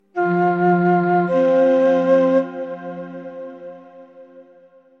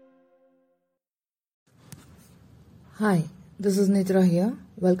Hi, this is Nitra here.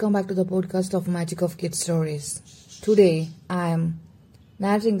 Welcome back to the podcast of Magic of Kids Stories. Today I am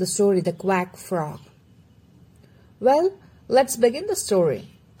narrating the story The Quack Frog. Well, let's begin the story.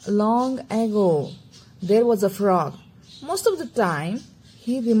 Long ago, there was a frog. Most of the time,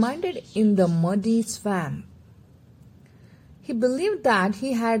 he remained in the muddy swamp. He believed that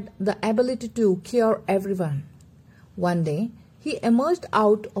he had the ability to cure everyone. One day, he emerged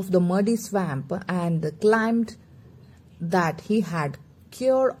out of the muddy swamp and claimed that he had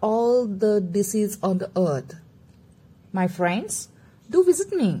cured all the disease on the earth. My friends, do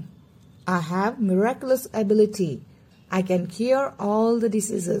visit me. I have miraculous ability. I can cure all the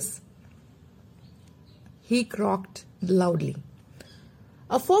diseases. He croaked loudly.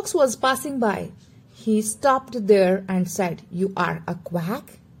 A fox was passing by. He stopped there and said, "You are a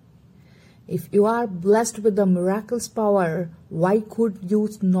quack? If you are blessed with the miraculous power, why could you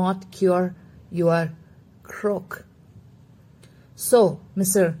not cure your croak? So,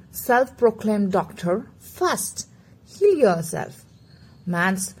 Mr. Self-proclaimed doctor, first, heal yourself.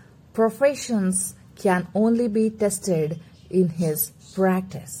 Man's professions can only be tested in his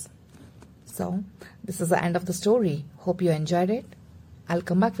practice." So, this is the end of the story. Hope you enjoyed it. I'll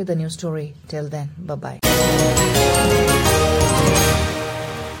come back with a new story. Till then, bye-bye.